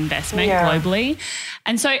terms of investment globally.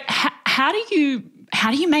 And so how do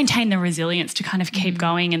you maintain the resilience to kind of keep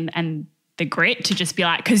going and the grit to just be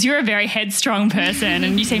like, because you're a very headstrong person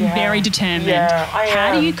and you seem very determined.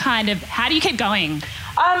 How do you keep going?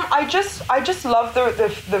 I just love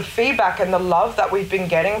the feedback and the love that we've been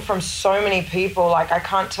getting from so many people. Like, I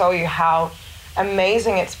can't tell you how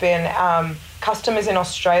amazing it's been. Customers in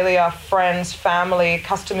Australia, friends, family,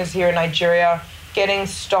 customers here in Nigeria, getting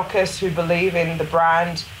stockists who believe in the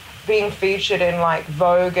brand, being featured in like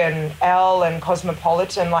Vogue and Elle and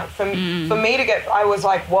Cosmopolitan. Like for me to get, I was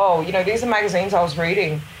like, whoa, you know, these are magazines I was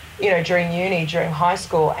reading, you know, during uni, during high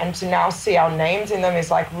school, and to now see our names in them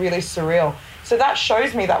is like really surreal. So that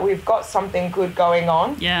shows me that we've got something good going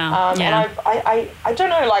on. And I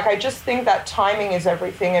don't know, like, I just think that timing is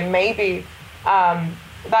everything, and maybe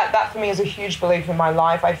that for me is a huge belief in my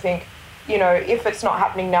life. I think, you know, if it's not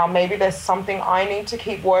happening now, maybe there's something I need to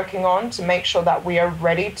keep working on to make sure that we are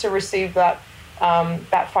ready to receive that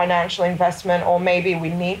financial investment, or maybe we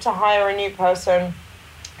need to hire a new person.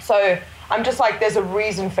 So I'm just like, there's a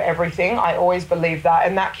reason for everything. I always believe that,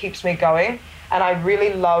 and that keeps me going. And I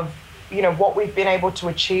really love, you know, what we've been able to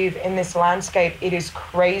achieve in this landscape. It is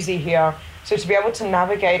crazy here. So to be able to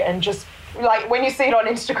navigate and just, like, when you see it on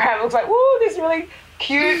Instagram, it looks like, woo, this really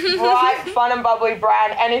cute, bright, fun and bubbly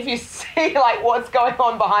brand. And if you see like what's going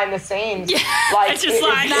on behind the scenes, like it's just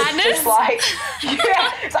like madness. It's just like,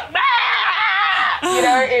 it's like, you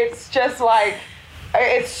know, it's just like,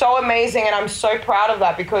 it's so amazing. And I'm so proud of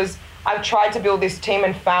that, because I've tried to build this team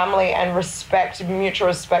and family and respect, mutual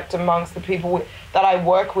respect amongst the people that I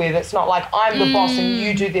work with. It's not like I'm the boss and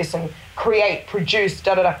you do this and create, produce,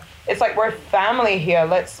 da-da-da. It's like, we're a family here.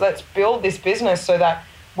 Let's build this business so that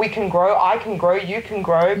we can grow, I can grow, you can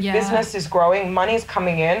grow, business is growing, money's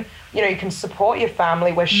coming in, you know, you can support your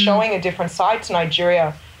family. We're showing a different side to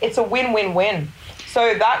Nigeria. It's a win-win-win.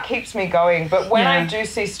 So that keeps me going. But when I do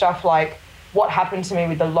see stuff like what happened to me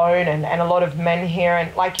with the loan and a lot of men here,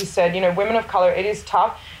 and like you said, you know, women of colour, it is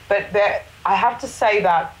tough, but I have to say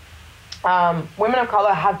that women of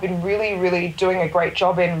colour have been really, really doing a great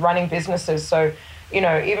job in running businesses. So, you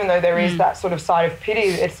know, even though there is that sort of side of pity,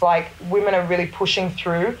 it's like women are really pushing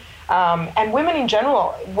through. And women in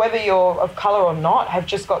general, whether you're of colour or not, have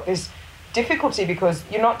just got this difficulty, because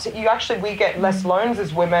we get less loans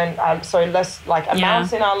as women, so less like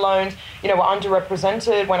amounts in our loans. You know, we're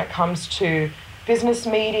underrepresented when it comes to business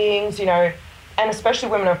meetings, you know, and especially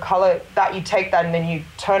women of colour, that you take that and then you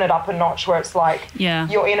turn it up a notch, where it's like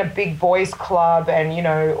you're in a big boys club and, you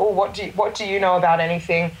know, oh, what do you know about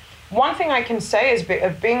anything? One thing I can say is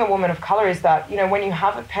of being a woman of colour is that, you know, when you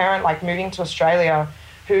have a parent like moving to Australia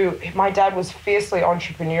my dad was fiercely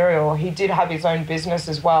entrepreneurial. He did have his own business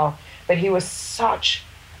as well, but he was such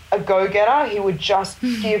a go-getter. He would just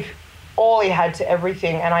give all he had to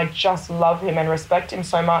everything, and I just love him and respect him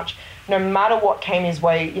so much. No matter what came his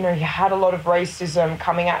way, he had a lot of racism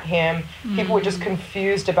coming at him. People were just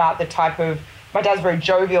confused about the type of, my dad's very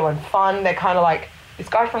jovial and fun. They're kind of like, this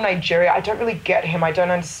guy from Nigeria, I don't really get him. I don't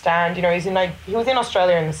understand. He was in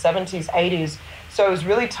Australia in the 70s, 80s, so it was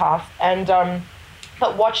really tough. And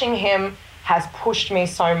but watching him has pushed me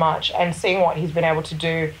so much, and seeing what he's been able to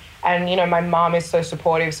do. And, my mom is so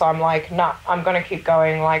supportive, so I'm like, nah, I'm going to keep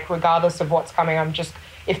going, like, regardless of what's coming.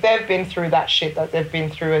 If they've been through that shit that they've been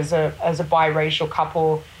through as a biracial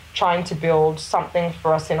couple, trying to build something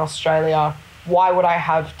for us in Australia, why would I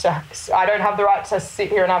don't have the right to sit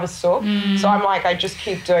here and have a sook. So I'm like, I just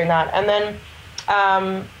keep doing that. And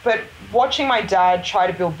then, but watching my dad try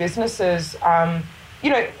to build businesses,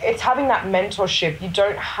 it's having that mentorship. You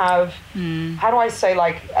don't have, how do I say,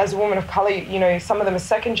 like, as a woman of color, some of them are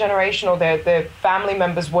second generation, or their family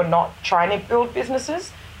members were not trying to build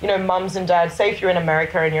businesses. Mums and dads, say if you're in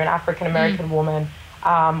America and you're an African-American woman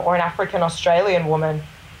or an African-Australian woman,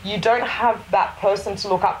 you don't have that person to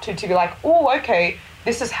look up to be like, oh, okay,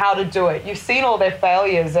 this is how to do it. You've seen all their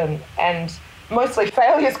failures and mostly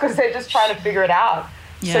failures because they're just trying to figure it out.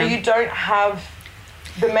 Yeah. So you don't have,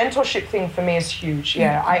 the mentorship thing for me is huge.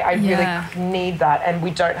 Yeah, I really need that, and we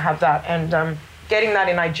don't have that. And getting that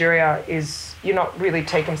in Nigeria you're not really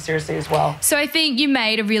taken seriously as well. So I think you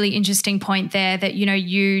made a really interesting point there that,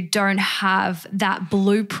 you don't have that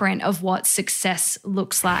blueprint of what success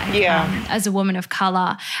looks like as a woman of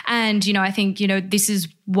colour. And, I think, this is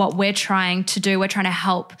what we're trying to do. We're trying to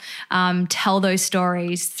help tell those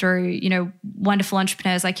stories through, wonderful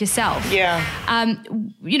entrepreneurs like yourself. Yeah.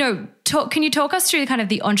 Can you talk us through kind of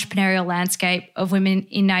the entrepreneurial landscape of women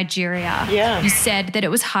in Nigeria? Yeah. You said that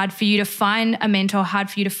it was hard for you to find a mentor,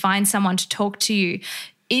 hard for you to find someone to talk to you.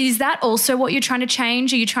 Is that also what you're trying to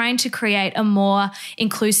change? Are you trying to create a more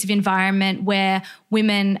inclusive environment where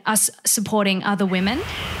women are supporting other women?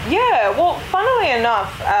 Yeah, well, funnily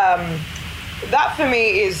enough, that for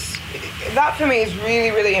me is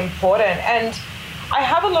really, really important. And I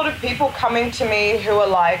have a lot of people coming to me who are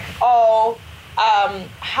like,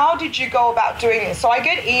 how did you go about doing this? So I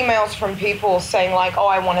get emails from people saying like,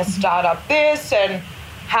 I want to start up this, and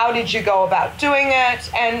how did you go about doing it?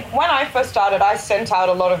 And when I first started, I sent out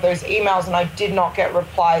a lot of those emails and I did not get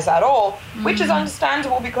replies at all, which is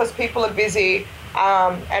understandable because people are busy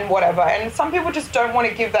and whatever. And some people just don't want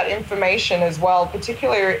to give that information as well,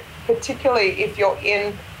 particularly if you're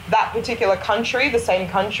in that particular country, the same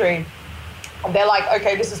country. They're like,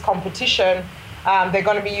 okay, this is competition. They're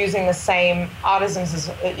going to be using the same artisans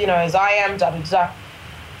as I am,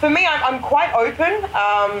 For me, I'm quite open.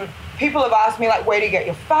 People have asked me, like, where do you get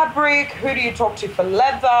your fabric? Who do you talk to for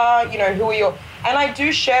leather? Who are your... And I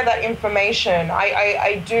do share that information.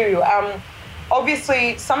 I do.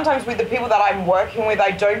 Obviously, sometimes with the people that I'm working with, I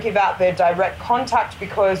don't give out their direct contact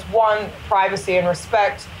because, one, privacy and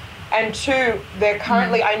respect, and two, they're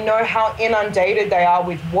currently... I know how inundated they are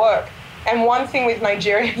with work. And one thing with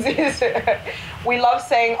Nigerians is we love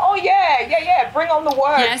saying, oh, yeah, bring on the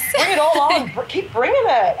work. Yes. Bring it all on. Keep bringing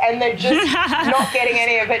it. And they're just not getting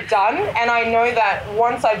any of it done. And I know that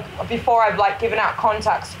before I've like given out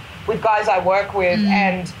contacts with guys I work with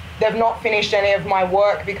and they've not finished any of my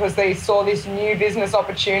work because they saw this new business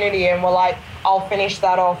opportunity and were like, I'll finish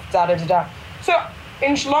that off, So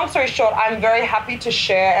long story short, I'm very happy to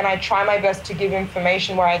share and I try my best to give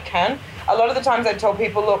information where I can. A lot of the times I tell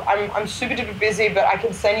people, look, I'm super duper busy, but I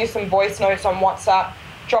can send you some voice notes on WhatsApp,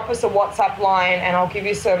 drop us a WhatsApp line, and I'll give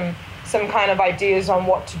you some kind of ideas on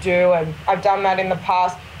what to do. And I've done that in the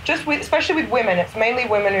past, especially with women. It's mainly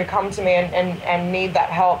women who come to me and need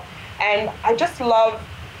that help. And I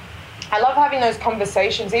love having those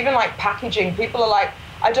conversations, even like packaging. People are like,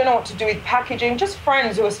 I don't know what to do with packaging, just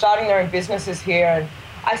friends who are starting their own businesses here. And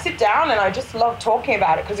I sit down and I just love talking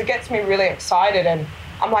about it because it gets me really excited. And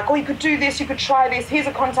I'm like, you could do this, you could try this, here's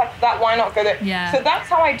a contact for that, why not go there? Yeah. So that's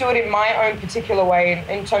how I do it in my own particular way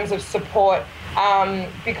in terms of support,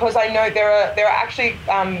 because I know there are actually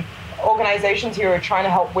organizations here who are trying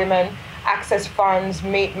to help women access funds,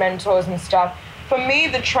 meet mentors and stuff. For me,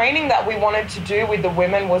 the training that we wanted to do with the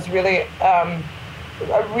women was really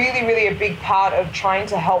a big part of trying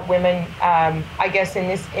to help women, I guess, in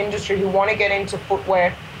this industry who want to get into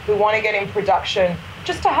footwear, who want to get in production,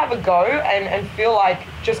 just to have a go and feel like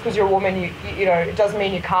just because you're a woman, you know, it doesn't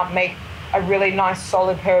mean you can't make a really nice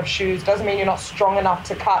solid pair of shoes, doesn't mean you're not strong enough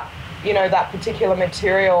to cut, that particular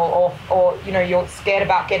material or you're scared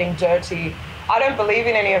about getting dirty. I don't believe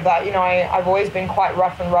in any of that. You know, I've always been quite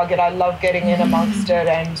rough and rugged. I love getting in amongst it,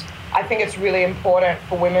 and I think it's really important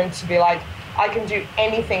for women to be like, I can do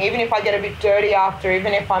anything, even if I get a bit dirty after,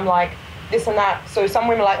 even if I'm like this and that. So some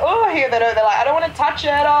women are like, oh, I hear that, they're like, I don't want to touch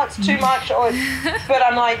it, oh, it's too much. But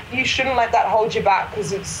I'm like, you shouldn't let that hold you back,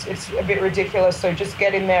 because it's a bit ridiculous. So just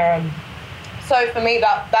get in there. And so for me,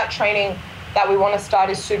 that training that we want to start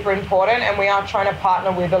is super important, and we are trying to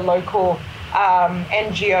partner with a local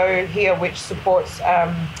NGO here which supports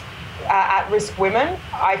at-risk women.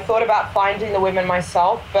 I thought about finding the women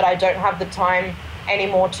myself, but I don't have the time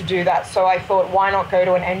anymore to do that. So I thought, why not go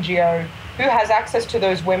to an NGO who has access to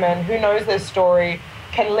those women, who knows their story,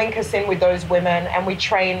 can link us in with those women, and we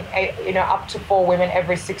train up to 4 women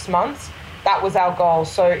every 6 months. That was our goal.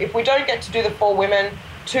 So if we don't get to do the 4 women,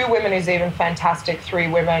 2 women is even fantastic, 3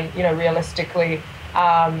 women, realistically.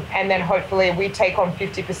 And then hopefully we take on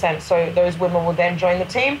 50%. So those women will then join the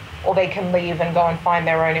team, or they can leave and go and find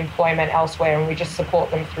their own employment elsewhere, and we just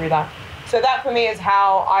support them through that. So that for me is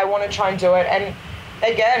how I want to try and do it. And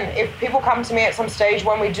again, if people come to me at some stage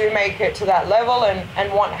when we do make it to that level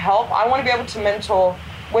and want help, I want to be able to mentor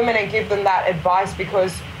women and give them that advice,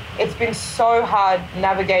 because it's been so hard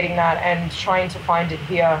navigating that and trying to find it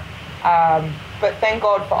here. But thank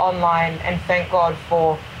God for online, and thank God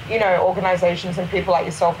for organizations and people like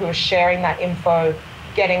yourself who are sharing that info,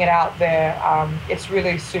 getting it out there. It's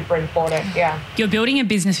really super important. Yeah. You're building a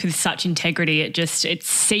business with such integrity. It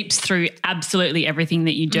seeps through absolutely everything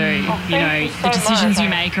that you do. Thank you so the decisions much. you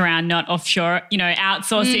make around not offshore,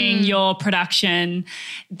 outsourcing your production,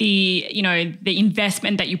 the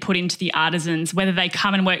investment that you put into the artisans, whether they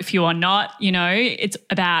come and work for you or not, it's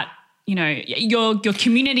about, your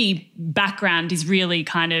community background is really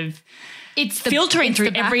kind of filtering through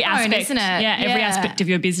every aspect, isn't it? Every aspect of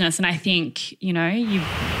your business. And I think, you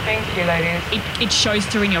Thank you, ladies. it shows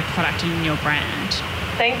through in your product and in your brand.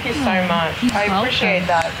 Thank you so much. I appreciate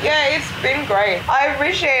that. Yeah, it's been great. I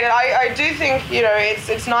appreciate it. I do think,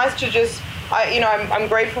 it's nice to just, I'm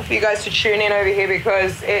grateful for you guys to tune in over here,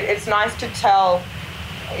 because it's nice to tell,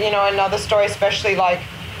 another story, especially like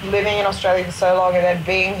living in Australia for so long and then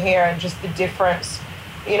being here, and just the difference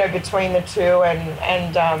between the two, and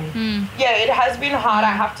it has been hard,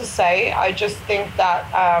 I have to say. I just think that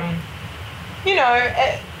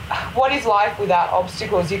what is life without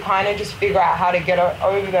obstacles? You kind of just figure out how to get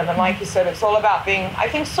over them, and like you said, it's all about being, I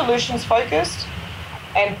think, solutions focused,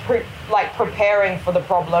 and preparing for the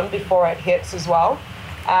problem before it hits as well.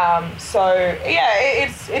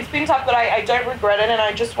 It's been tough, but I don't regret it, and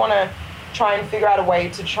I just want to try and figure out a way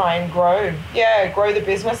to try and grow the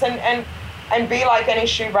business, and be like any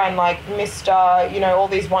shoe brand, like Mr., all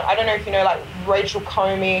these I don't know if like Rachel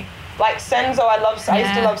Comey, like Senzo. I used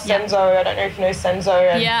to love Senzo. I don't know if you know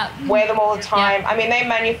Senzo, and wear them all the time. I mean, they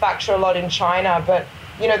manufacture a lot in China, but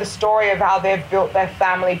the story of how they've built their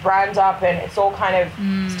family brand up, and it's all kind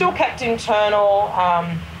of still kept internal.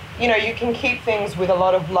 You can keep things with a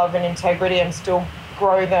lot of love and integrity and still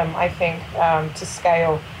grow them, I think, to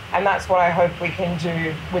scale. And that's what I hope we can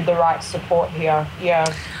do with the right support here.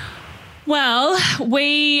 Yeah. Well,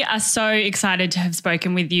 we are so excited to have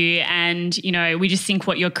spoken with you, and, we just think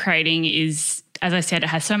what you're creating is, as I said, it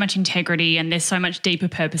has so much integrity, and there's so much deeper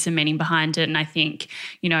purpose and meaning behind it. And I think,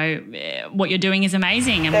 what you're doing is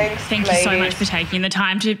amazing. And thank you so much for taking the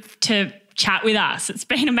time to chat with us. It's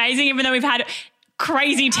been amazing, even though we've had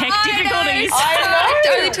crazy tech difficulties. I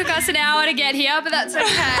know. It only took us an hour to get here, but that's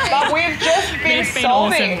okay. But we've just been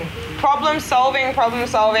solving. Awesome. Problem solving.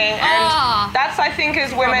 And that's, I think,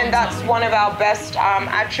 as women, that's one of our best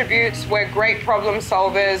attributes. We're great problem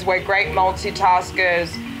solvers. We're great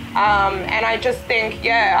multitaskers. And I just think,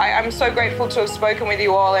 I'm so grateful to have spoken with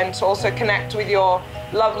you all, and to also connect with your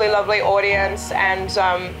lovely, lovely audience. And,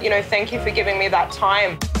 thank you for giving me that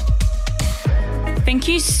time. Thank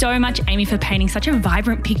you so much, Amy, for painting such a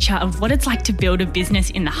vibrant picture of what it's like to build a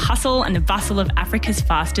business in the hustle and the bustle of Africa's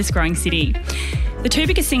fastest growing city. The 2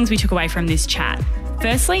 biggest things we took away from this chat.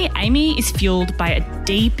 Firstly, Amy is fueled by a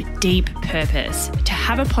deep, deep purpose to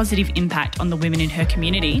have a positive impact on the women in her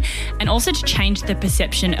community, and also to change the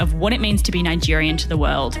perception of what it means to be Nigerian to the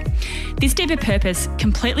world. This deeper purpose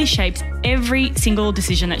completely shapes every single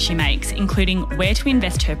decision that she makes, including where to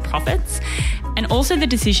invest her profits, and also the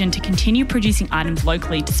decision to continue producing items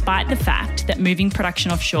locally, despite the fact that moving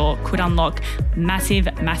production offshore could unlock massive,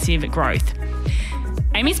 massive growth.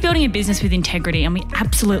 Amy's building a business with integrity, and we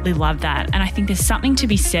absolutely love that. And I think there's something to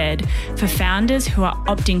be said for founders who are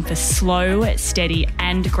opting for slow, steady,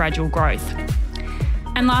 and gradual growth.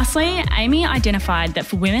 And lastly, Amy identified that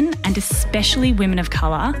for women, and especially women of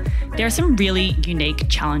colour, there are some really unique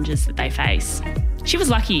challenges that they face. She was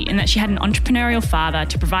lucky in that she had an entrepreneurial father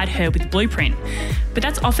to provide her with a blueprint, but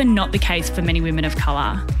that's often not the case for many women of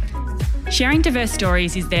colour. Sharing diverse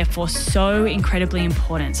stories is therefore so incredibly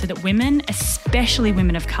important so that women, especially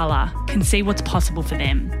women of colour, can see what's possible for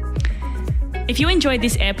them. If you enjoyed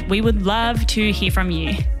this ep, we would love to hear from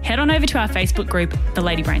you. Head on over to our Facebook group, The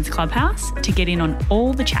Lady Brains Clubhouse, to get in on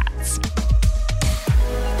all the chats.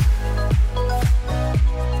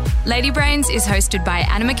 Lady Brains is hosted by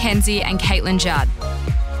Anna McKenzie and Caitlin Judd.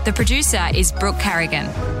 The producer is Brooke Carrigan.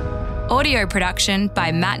 Audio production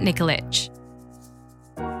by Matt Nikolic.